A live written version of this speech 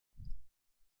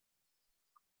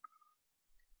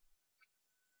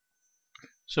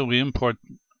So we import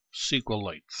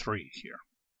Sqlite3 here.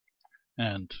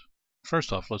 And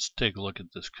first off, let's take a look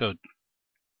at this code.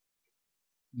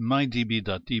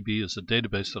 MyDB.db is a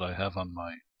database that I have on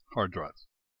my hard drive.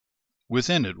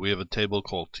 Within it, we have a table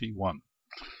called T1.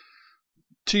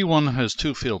 T1 has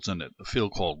two fields in it, a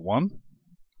field called 1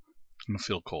 and a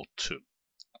field called 2.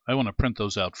 I want to print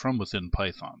those out from within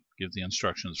Python. Give the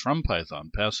instructions from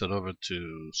Python, pass it over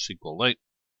to SQLite,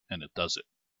 and it does it.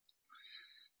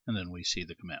 And then we see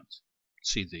the commands,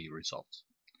 see the results.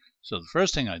 So the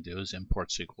first thing I do is import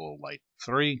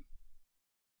Sqlite3.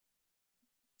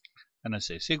 And I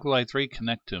say Sqlite3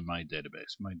 connect to my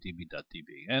database,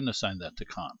 mydb.db, and assign that to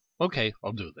con. Okay,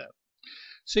 I'll do that.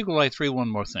 Sqlite3, one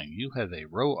more thing. You have a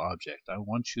row object. I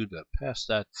want you to pass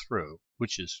that through,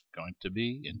 which is going to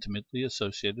be intimately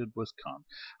associated with con.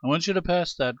 I want you to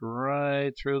pass that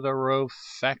right through the row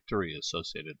factory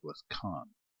associated with con.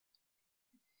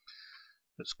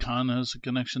 As con has a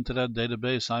connection to that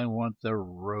database, I want the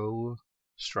row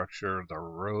structure, the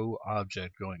row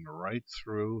object going right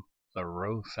through the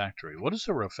row factory. What does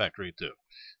the row factory do?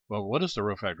 Well, what does the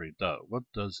row factory do? What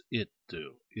does it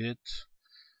do? It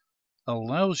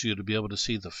allows you to be able to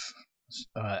see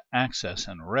the access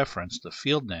and reference the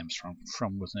field names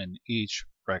from within each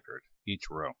record,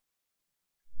 each row.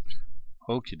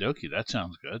 Okie dokie, that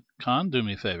sounds good. Con, do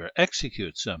me a favor,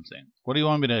 execute something. What do you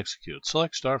want me to execute?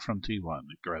 Select star from T1.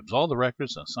 It grabs all the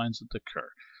records and assigns it to cur.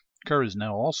 Cur is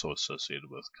now also associated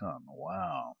with con.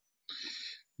 Wow.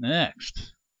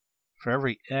 Next, for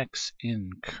every X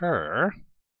in cur,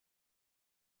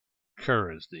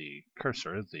 cur is the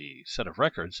cursor, the set of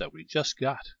records that we just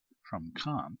got from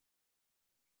con.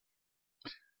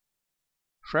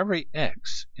 For every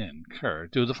X in cur,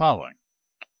 do the following.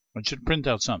 I should print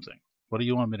out something. What do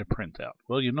you want me to print out?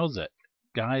 Well, you know that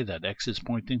guy that X is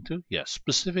pointing to? Yes.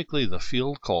 Specifically the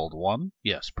field called 1?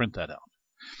 Yes, print that out.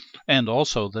 And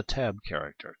also the tab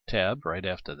character. Tab right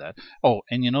after that. Oh,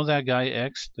 and you know that guy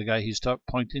X, the guy he's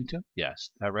pointing to?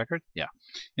 Yes. That record? Yeah.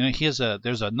 You know,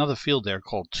 there's another field there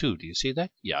called 2. Do you see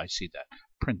that? Yeah, I see that.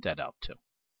 Print that out too.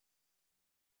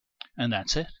 And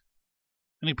that's it.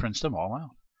 And he prints them all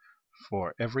out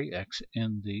for every X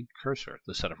in the cursor,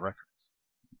 the set of records.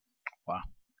 Wow.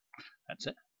 That's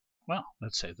it. Well,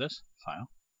 let's save this. File.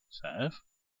 Save.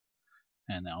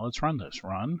 And now let's run this.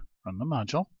 Run the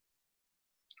module.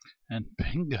 And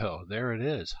bingo, there it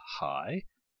is. Hi,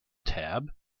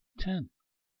 tab 10.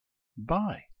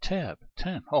 Bye, tab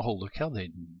 10. Oh, look how they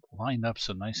line up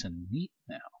so nice and neat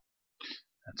now.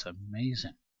 That's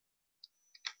amazing.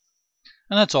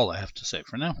 And that's all I have to say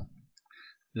for now.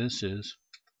 This is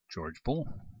George Boole.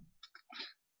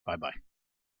 Bye-bye.